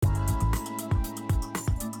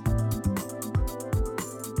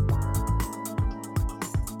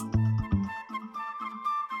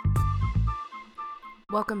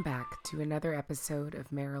Welcome back to another episode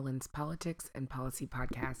of Maryland's Politics and Policy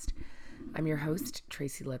Podcast. I'm your host,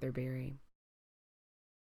 Tracy Leatherberry.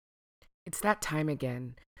 It's that time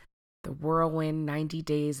again, the whirlwind 90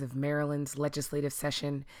 days of Maryland's legislative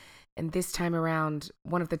session, and this time around,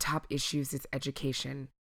 one of the top issues is education,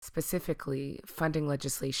 specifically funding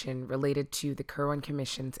legislation related to the Kirwan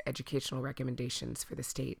Commission's educational recommendations for the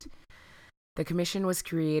state. The commission was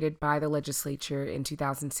created by the legislature in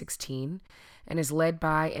 2016 and is led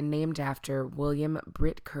by and named after William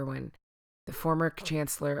Britt Kirwan, the former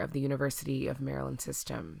chancellor of the University of Maryland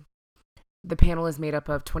system. The panel is made up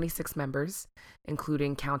of 26 members,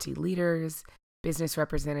 including county leaders, business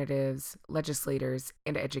representatives, legislators,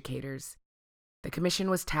 and educators. The commission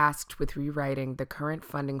was tasked with rewriting the current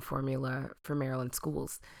funding formula for Maryland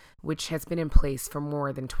schools, which has been in place for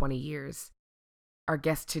more than 20 years. Our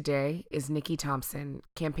guest today is Nikki Thompson,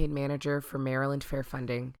 campaign manager for Maryland Fair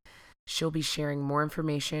Funding. She'll be sharing more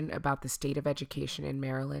information about the state of education in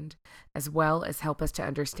Maryland, as well as help us to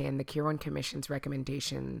understand the Kirwan Commission's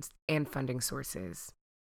recommendations and funding sources.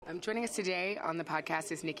 Joining us today on the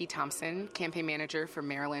podcast is Nikki Thompson, campaign manager for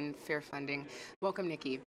Maryland Fair Funding. Welcome,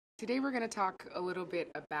 Nikki. Today we're going to talk a little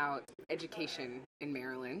bit about education in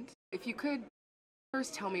Maryland. If you could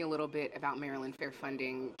first tell me a little bit about Maryland Fair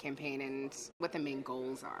Funding campaign and what the main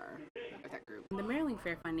goals are of that group. The Maryland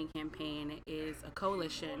Fair Funding campaign is a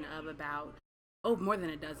coalition of about more than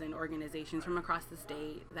a dozen organizations from across the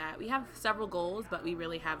state. That we have several goals, but we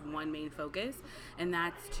really have one main focus, and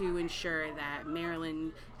that's to ensure that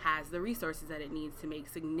Maryland has the resources that it needs to make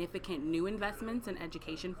significant new investments in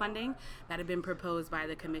education funding that have been proposed by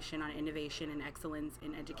the Commission on Innovation and Excellence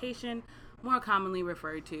in Education, more commonly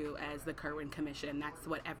referred to as the Kirwan Commission. That's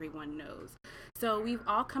what everyone knows. So we've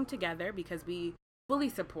all come together because we fully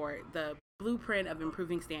support the blueprint of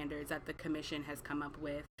improving standards that the Commission has come up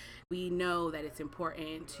with. We know that it's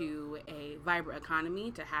important to a vibrant economy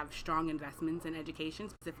to have strong investments in education,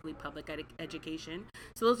 specifically public education.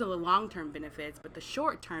 So those are the long-term benefits, but the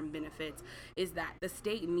short-term benefits is that the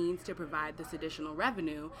state needs to provide this additional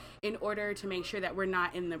revenue in order to make sure that we're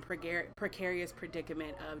not in the precarious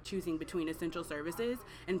predicament of choosing between essential services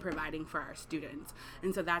and providing for our students.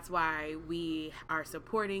 And so that's why we are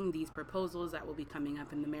supporting these proposals that will be coming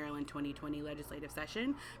up in the Maryland 2020 legislative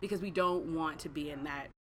session, because we don't want to be in that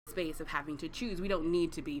space of having to choose. We don't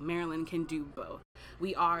need to be. Maryland can do both.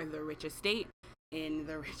 We are the richest state in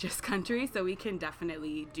the richest country, so we can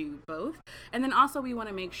definitely do both. And then also we want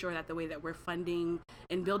to make sure that the way that we're funding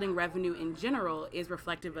and building revenue in general is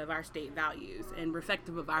reflective of our state values and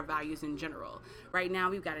reflective of our values in general. Right now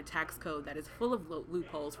we've got a tax code that is full of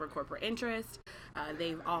loopholes for corporate interest.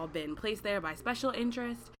 They've all been placed there by special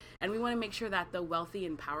interest, and we want to make sure that the wealthy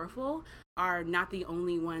and powerful are not the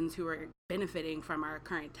only ones who are benefiting from our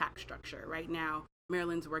current tax structure. Right now,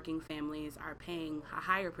 Maryland's working families are paying a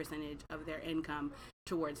higher percentage of their income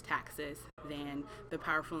towards taxes than the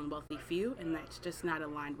powerful and wealthy few, and that's just not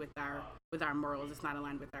aligned with our morals. It's not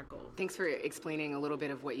aligned with our goals. Thanks for explaining a little bit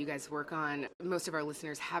of what you guys work on. Most of our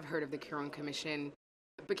listeners have heard of the Kirwan Commission,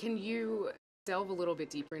 but can you delve a little bit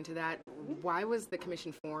deeper into that? Why was the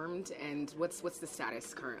commission formed, and what's the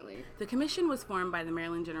status currently? The commission was formed by the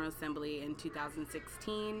Maryland General Assembly in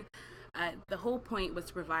 2016. The whole point was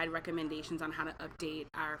to provide recommendations on how to update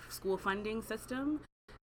our school funding system.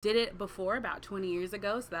 Did it before about 20 years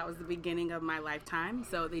ago, so that was the beginning of my lifetime.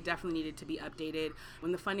 So they definitely needed to be updated.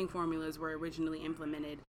 When the funding formulas were originally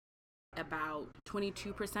implemented, about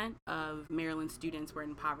 22% of Maryland students were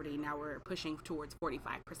in poverty. Now we're pushing towards 45%.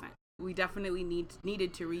 We definitely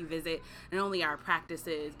needed to revisit not only our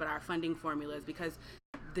practices, but our funding formulas, because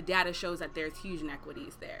the data shows that there's huge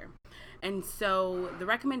inequities there. And so the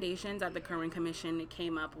recommendations that the Kirwan Commission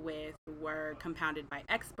came up with were compounded by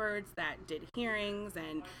experts that did hearings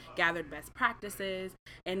and gathered best practices,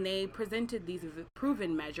 and they presented these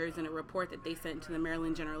proven measures in a report that they sent to the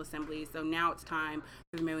Maryland General Assembly. So now it's time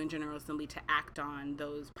for the Maryland General Assembly to act on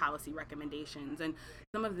those policy recommendations. And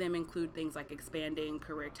some of them include things like expanding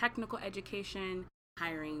career technical education,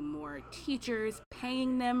 hiring more teachers,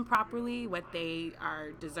 paying them properly what they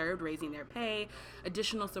are deserved, raising their pay,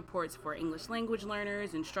 additional supports for English language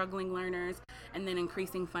learners and struggling learners, and then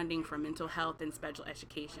increasing funding for mental health and special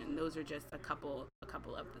education. Those are just a couple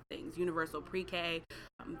of the things. Universal pre-K,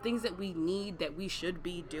 things that we need, that we should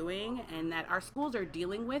be doing, and that our schools are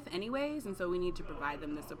dealing with anyways, and so we need to provide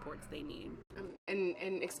them the supports they need.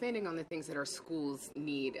 And expanding on the things that our schools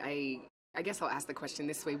need, I guess I'll ask the question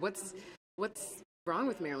this way: What's wrong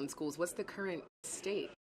with Maryland schools? What's the current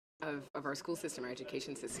state? of our school system, our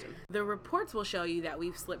education system? The reports will show you that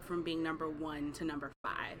we've slipped from being number 1 to number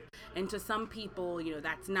 5. And to some people,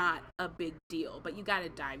 that's not a big deal, but you got to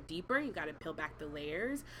dive deeper. You got to peel back the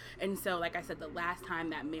layers. And so, like I said, the last time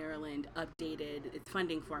that Maryland updated its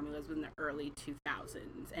funding formulas was in the early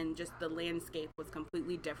 2000s. And just the landscape was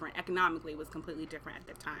completely different. Economically, it was completely different at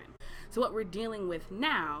the time. So what we're dealing with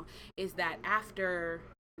now is that after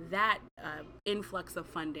that influx of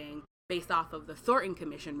funding, based off of the Thornton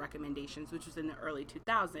Commission recommendations, which was in the early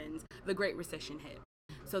 2000s, the Great Recession hit.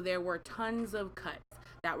 So there were tons of cuts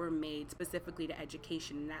that were made specifically to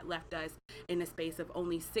education, and that left us in a space of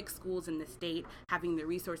only 6 schools in the state having the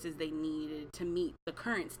resources they needed to meet the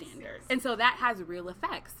current standards. And so that has real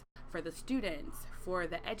effects for the students, for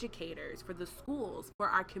the educators, for the schools, for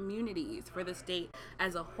our communities, for the state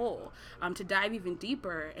as a whole. To dive even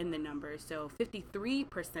deeper in the numbers, so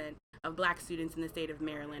 53% of Black students in the state of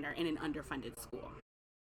Maryland are in an underfunded school.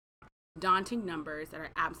 Daunting numbers that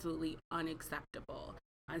are absolutely unacceptable.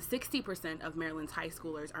 60% of Maryland's high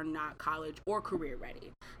schoolers are not college or career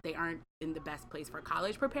ready. They aren't in the best place for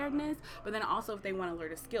college preparedness, but then also if they want to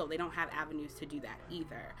learn a skill, they don't have avenues to do that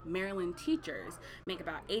either. Maryland teachers make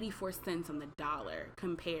about 84 cents on the dollar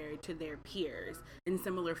compared to their peers in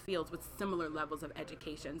similar fields with similar levels of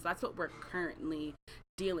education. So that's what we're currently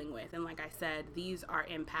dealing with. And like I said, these are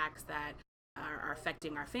impacts that are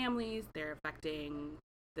affecting our families, they're affecting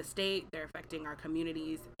the state, they're affecting our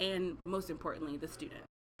communities, and most importantly, the student.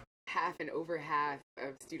 Half and over half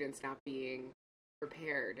of students not being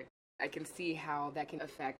prepared. I can see how that can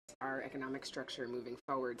affect our economic structure moving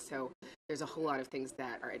forward. So there's a whole lot of things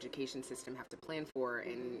that our education system have to plan for,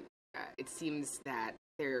 and it seems that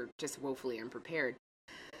they're just woefully unprepared.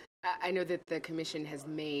 I know that the commission has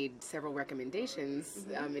made several recommendations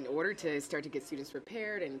in order to start to get students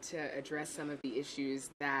prepared and to address some of the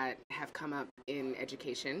issues that have come up in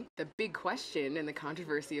education. The big question and the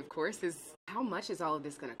controversy, of course, is how much is all of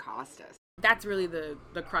this going to cost us? That's really the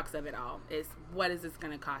crux of it all, is what is this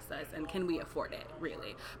going to cost us and can we afford it,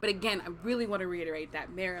 really? But again, I really want to reiterate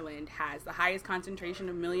that Maryland has the highest concentration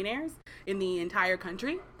of millionaires in the entire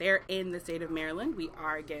country. They're in the state of Maryland. We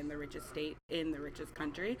are, again, the richest state in the richest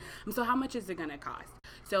country. So how much is it going to cost?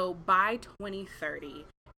 So by 2030,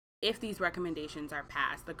 if these recommendations are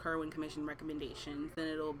passed, the Kirwan Commission recommendations, then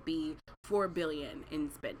it'll be $4 billion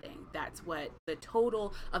in spending. That's what the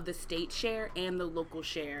total of the state share and the local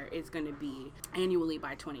share is going to be annually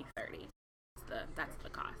by 2030. That's the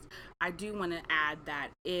cost. I do want to add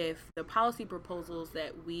that if the policy proposals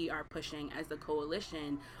that we are pushing as the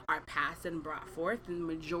coalition are passed and brought forth, the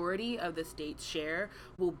majority of the state's share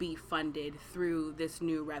will be funded through this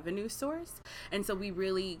new revenue source. And so we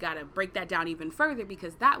really got to break that down even further,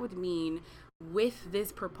 because that would mean with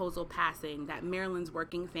this proposal passing that Maryland's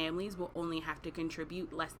working families will only have to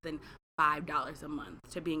contribute less than $5 a month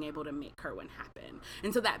to being able to make Kirwan happen.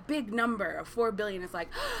 And so that big number of $4 billion is like,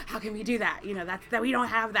 how can we do that? That we don't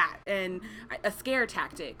have that. And a scare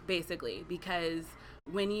tactic, basically, because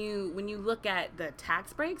when you look at the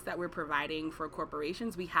tax breaks that we're providing for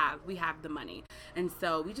corporations, we have the money. And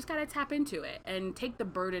so we just got to tap into it and take the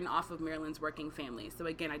burden off of Maryland's working families. So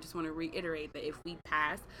again, I just want to reiterate that if we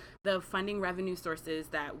pass the funding revenue sources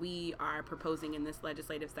that we are proposing in this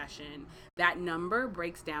legislative session, that number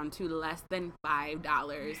breaks down to less than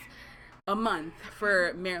 $5 a month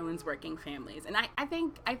for Maryland's working families. And I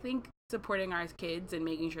think supporting our kids and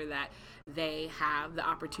making sure that they have the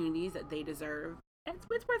opportunities that they deserve,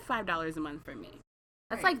 it's worth $5 a month for me.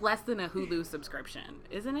 That's right. Like less than a Hulu subscription,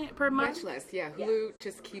 isn't it, per month? Much less, yeah. Hulu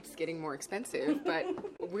just keeps getting more expensive, but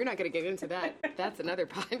we're not going to get into that. That's another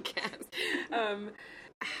podcast.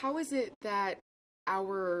 How is it that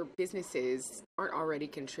our businesses aren't already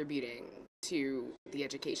contributing to the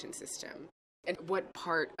education system? And what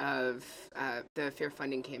part of the Fair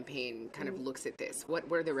Funding Campaign kind of looks at this? What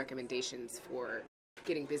are the recommendations for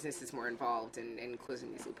getting businesses more involved and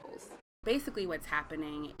closing these loopholes? Basically, what's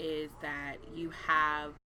happening is that you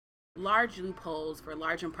have large loopholes for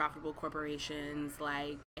large and profitable corporations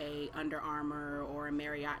like a Under Armour or a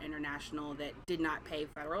Marriott International that did not pay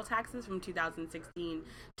federal taxes from 2016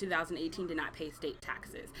 2018, did not pay state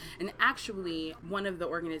taxes. And actually, one of the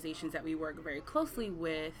organizations that we work very closely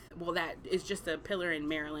with, well, that is just a pillar in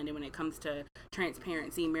Maryland, and when it comes to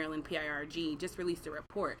transparency, Maryland PIRG just released a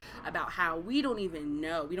report about how we don't even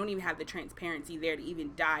have the transparency there to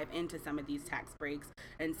even dive into some of these tax breaks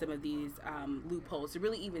and some of these loopholes to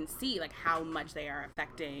really even see like how much they are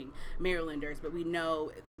affecting Marylanders. But we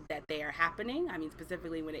know that they are happening. I mean,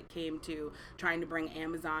 specifically when it came to trying to bring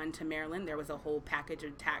Amazon to Maryland, there was a whole package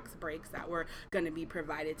of tax breaks that were going to be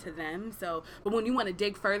provided to them. So, but when you want to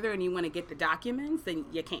dig further and you want to get the documents, then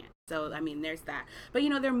you can't. So, I mean, there's that. But,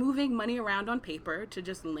 they're moving money around on paper to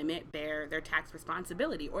just limit their tax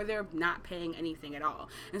responsibility, or they're not paying anything at all.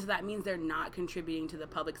 And so that means they're not contributing to the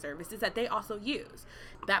public services that they also use.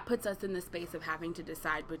 That puts us in the space of having to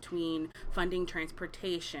decide between funding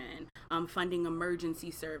transportation, funding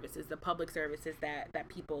emergency services, the public services that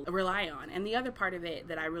people rely on. And the other part of it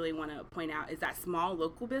that I really want to point out is that small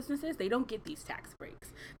local businesses, they don't get these tax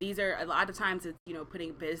breaks. These are, a lot of times it's,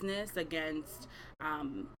 putting business against,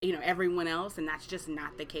 everyone else. And that's just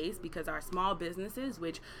not the case, because our small businesses,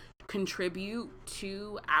 which contribute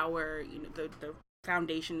to our, the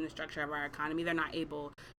foundation and the structure of our economy, they're not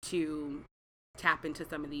able to tap into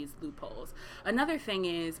some of these loopholes. Another thing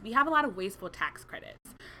is we have a lot of wasteful tax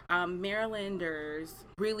credits. Marylanders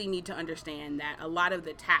really need to understand that a lot of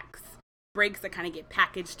the tax breaks that kind of get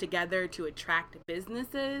packaged together to attract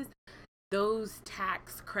businesses, those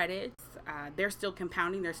tax credits, they're still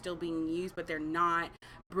compounding, they're still being used, but they're not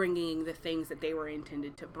bringing the things that they were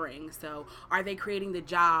intended to bring. So are they creating the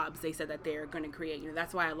jobs they said that they're going to create?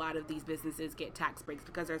 That's why a lot of these businesses get tax breaks,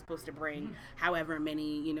 because they're supposed to bring however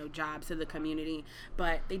many, jobs to the community,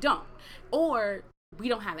 but they don't. Or we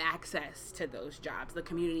don't have access to those jobs. The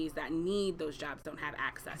communities that need those jobs don't have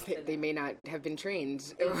access to them. They may not have been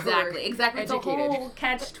trained. Exactly. It's a whole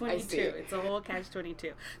catch-22. It's a whole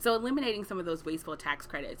catch-22. So eliminating some of those wasteful tax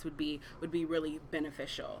credits would be really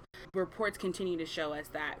beneficial. Reports continue to show us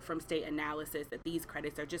that from state analysis that these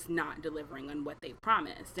credits are just not delivering on what they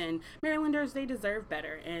promised. And Marylanders, they deserve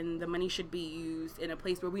better, and the money should be used in a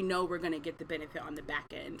place where we know we're going to get the benefit on the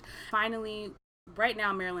back end. Finally, right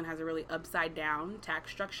now, Maryland has a really upside down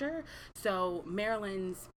tax structure. So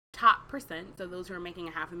Maryland's top percent, so those who are making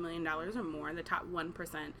 $500,000 or more, the top 1%,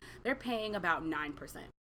 they're paying about 9%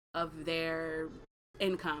 of their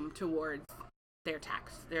income towards their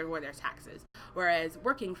taxes. Whereas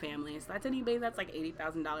working families, that's anybody that's like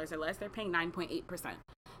 $80,000 or less, they're paying 9.8%.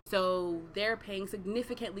 So they're paying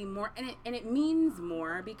significantly more, and it means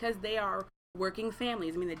more because they are working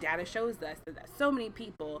families. I mean, the data shows us that so many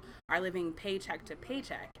people are living paycheck to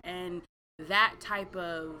paycheck, and that type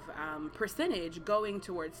of percentage going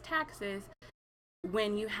towards taxes,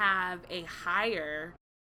 when you have a higher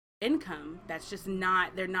income, that's just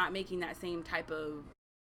not, they're not making that same type of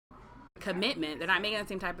commitment, they're not making the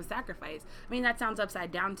same type of sacrifice. I mean, that sounds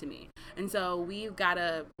upside down to me. And so we've got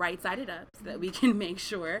to right side it up so that we can make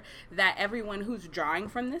sure that everyone who's drawing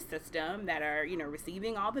from this system, that are,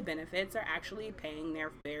 receiving all the benefits, are actually paying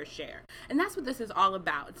their fair share. And that's what this is all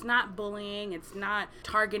about. It's not bullying, it's not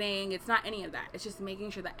targeting, it's not any of that. It's just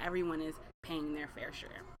making sure that everyone is paying their fair share.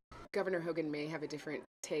 Governor Hogan may have a different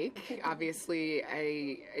take. Obviously,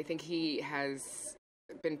 I think he has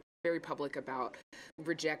been very public about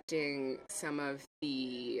rejecting some of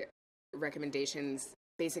the recommendations,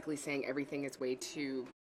 basically saying everything is way too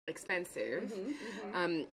expensive.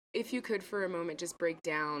 If you could, for a moment, just break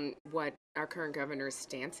down what our current governor's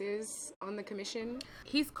stance is on the commission.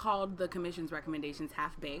 He's called the commission's recommendations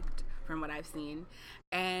half-baked, from what I've seen.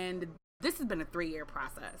 And this has been a 3-year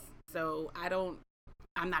process. So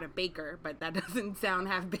I'm not a baker, but that doesn't sound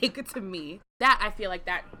half-baked to me. That, I feel like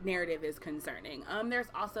that narrative is concerning. There's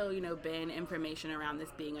also, been information around this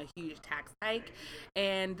being a huge tax hike,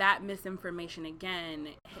 and that misinformation, again,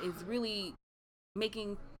 is really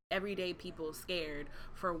making everyday people scared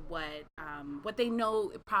for what they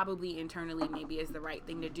know probably internally maybe is the right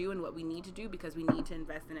thing to do and what we need to do, because we need to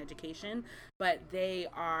invest in education, but they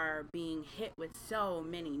are being hit with so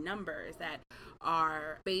many numbers that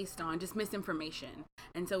are based on just misinformation.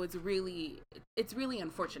 And so it's really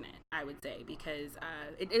unfortunate, I would say, because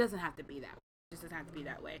it doesn't have to be that way. It just doesn't have to be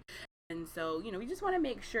that way. And so, we just want to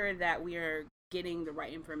make sure that we are getting the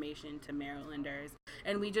right information to Marylanders.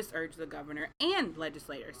 And we just urge the governor and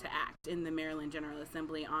legislators to act in the Maryland General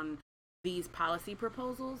Assembly on these policy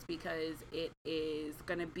proposals, because it is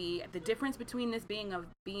going to be the difference between this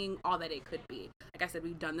being all that it could be. Like I said,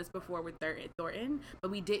 we've done this before with Thornton,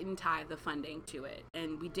 but we didn't tie the funding to it,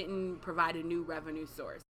 and we didn't provide a new revenue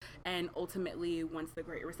source. And ultimately, once the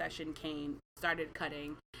Great Recession came, started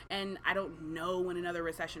cutting. And I don't know when another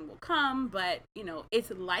recession will come, but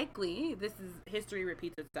it's likely. History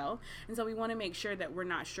repeats itself. And so we want to make sure that we're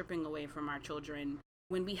not stripping away from our children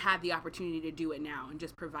when we have the opportunity to do it now, and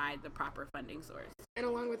just provide the proper funding source. And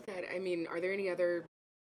along with that, I mean, are there any other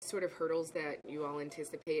sort of hurdles that you all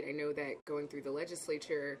anticipate? I know that going through the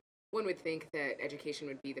legislature, one would think that education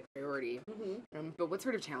would be the priority. But what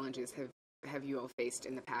sort of challenges have have you all faced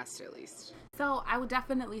in the past, at least? So I would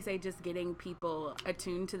definitely say just getting people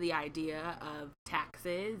attuned to the idea of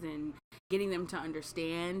taxes and getting them to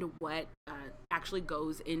understand what actually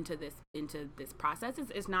goes into this process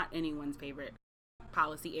is not anyone's favorite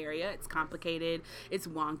policy area. It's complicated, it's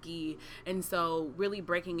wonky, and so really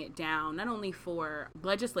breaking it down not only for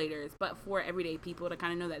legislators but for everyday people to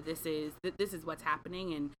kind of know that this is what's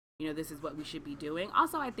happening, and this is what we should be doing.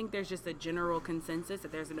 Also, I think there's just a general consensus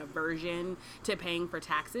that there's an aversion to paying for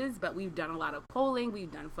taxes, but we've done a lot of polling,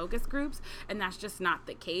 we've done focus groups, and that's just not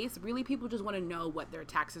the case. Really, people just want to know what their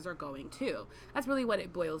taxes are going to. That's really what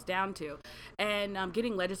it boils down to. And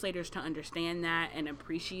getting legislators to understand that and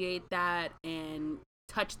appreciate that and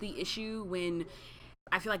touch the issue when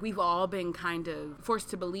I feel like we've all been kind of forced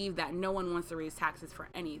to believe that no one wants to raise taxes for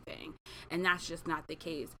anything. And that's just not the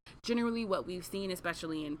case. Generally, what we've seen,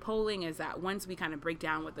 especially in polling, is that once we kind of break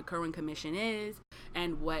down what the Kerwin Commission is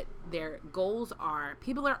and what their goals are,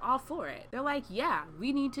 people are all for it. They're like, yeah,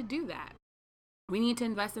 we need to do that. We need to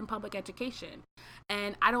invest in public education.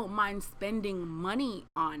 And I don't mind spending money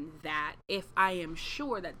on that if I am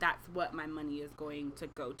sure that that's what my money is going to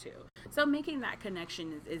go to. So making that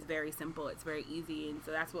connection is very simple. It's very easy. And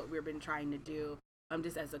so that's what we've been trying to do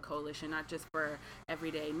just as a coalition, not just for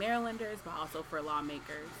everyday Marylanders, but also for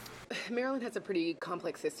lawmakers. Maryland has a pretty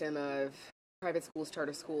complex system of private schools,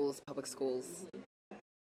 charter schools, public schools.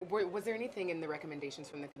 Was there anything in the recommendations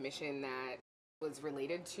from the commission that was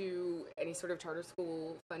related to any sort of charter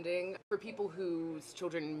school funding for people whose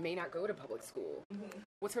children may not go to public school? Mm-hmm.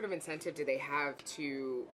 What sort of incentive do they have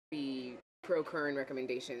to be pro-Kerwin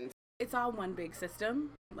recommendations? It's all one big system.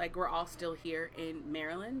 Like, we're all still here in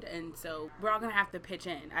Maryland, and so we're all gonna have to pitch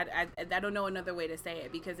in. I don't know another way to say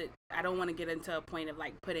it, because I don't want to get into a point of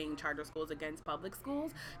like putting charter schools against public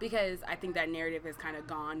schools, because I think that narrative has kind of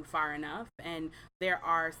gone far enough, and there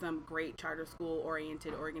are some great charter school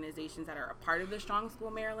oriented organizations that are a part of the Strong School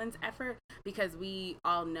Maryland's effort, because we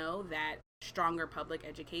all know that stronger public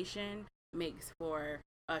education makes for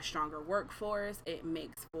a stronger workforce, it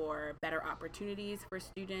makes for better opportunities for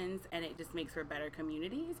students, and it just makes for better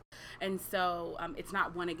communities. And so it's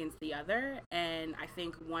not one against the other. And I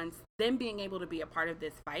think once them being able to be a part of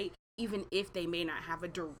this fight, even if they may not have a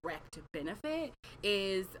direct benefit,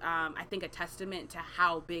 is I think a testament to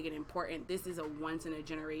how big and important this is, a once in a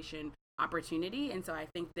generation opportunity. And so I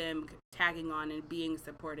think them tagging on and being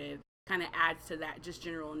supportive kind of adds to that just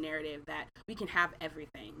general narrative that we can have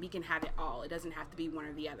everything. We can have it all. It doesn't have to be one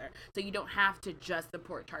or the other. So you don't have to just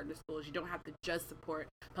support charter schools. You don't have to just support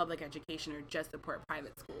public education or just support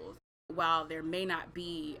private schools. While there may not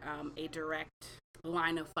be a direct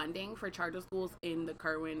line of funding for charter schools in the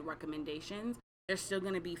Kerwin recommendations, there's still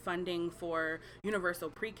going to be funding for universal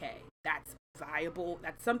pre-K. That's viable.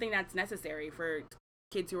 That's something that's necessary for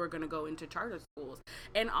kids who are going to go into charter schools.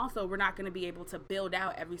 And also, we're not going to be able to build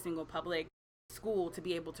out every single public school to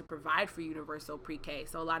be able to provide for universal pre-K.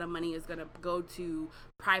 So a lot of money is going to go to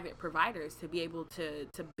private providers to be able to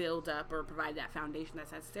build up or provide that foundation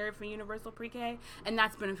that's necessary for universal pre-K. And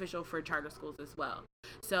that's beneficial for charter schools as well.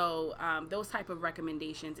 So those type of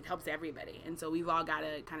recommendations, it helps everybody. And so we've all got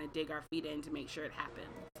to kind of dig our feet in to make sure it happens.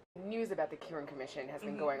 News about the Kerwin Commission has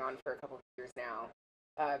been going on for a couple of years now.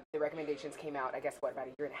 The recommendations came out, I guess, about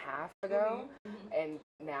a year and a half ago? Mm-hmm. And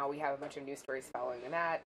now we have a bunch of news stories following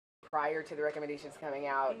that. Prior to the recommendations coming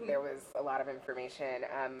out, there was a lot of information.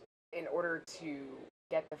 In order to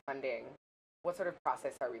get the funding, what sort of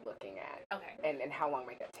process are we looking at? Okay. And how long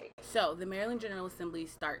might that take? So the Maryland General Assembly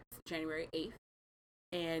starts January 8th,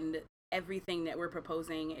 and everything that we're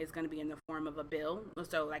proposing is going to be in the form of a bill,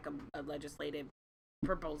 so like a legislative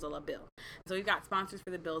proposal, a bill. So we've got sponsors for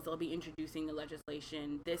the bills. They'll be introducing the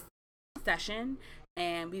legislation this session,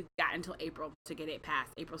 and we've got until April to get it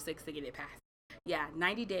passed, April 6th to get it passed. Yeah,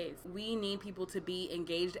 90 days. We need people to be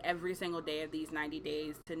engaged every single day of these 90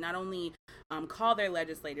 days to not only call their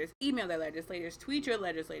legislators, email their legislators, tweet your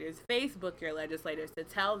legislators, Facebook your legislators, to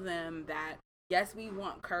tell them that, yes, we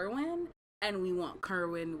want Kerwin, and we want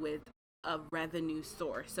Kerwin with a revenue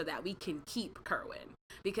source so that we can keep Kerwin.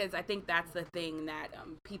 Because I think that's the thing that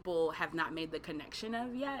people have not made the connection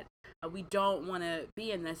of yet. We don't want to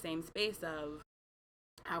be in the same space of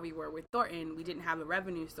how we were with Thornton. We didn't have a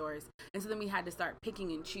revenue source, and so then we had to start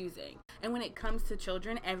picking and choosing. And when it comes to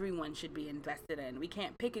children, everyone should be invested in. We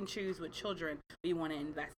can't pick and choose what children we want to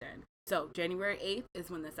invest in. So January 8th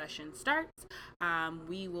is when the session starts.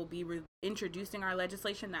 We will be introducing our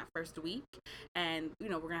legislation that first week, and we're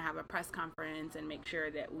going to have a press conference and make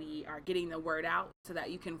sure that we are getting the word out so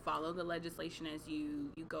that you can follow the legislation as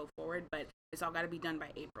you go forward. But it's all got to be done by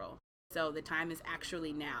April. So the time is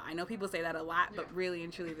actually now. I know people say that a lot, but really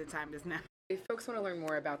and truly the time is now. If folks want to learn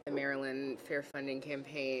more about the Maryland Fair Funding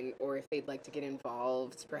Campaign, or if they'd like to get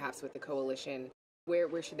involved, perhaps with the coalition, where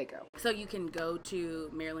should they go? So you can go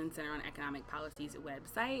to Maryland Center on Economic Policy's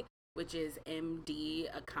website, which is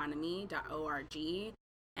mdeconomy.org,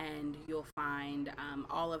 and you'll find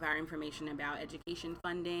all of our information about education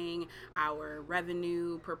funding, our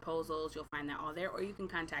revenue proposals. You'll find that all there, or you can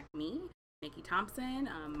contact me, Nikki Thompson.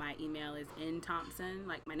 My email is nthompson,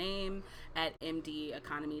 like my name, at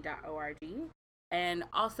mdeconomy.org. And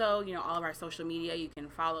also, all of our social media, you can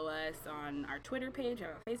follow us on our Twitter page,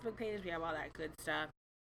 our Facebook page. We have all that good stuff.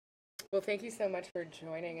 Well, thank you so much for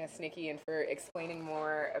joining us, Nikki, and for explaining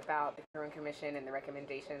more about the Kirwan Commission and the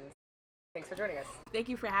recommendations. Thanks for joining us. Thank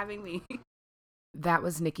you for having me. That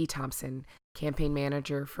was Nikki Thompson, campaign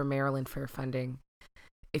manager for Maryland Fair Funding.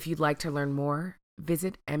 If you'd like to learn more,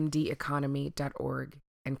 visit mdeconomy.org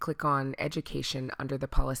and click on Education under the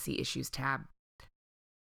Policy Issues tab.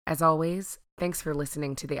 As always, thanks for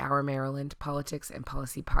listening to the Our Maryland Politics and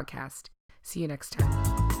Policy podcast. See you next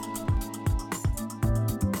time.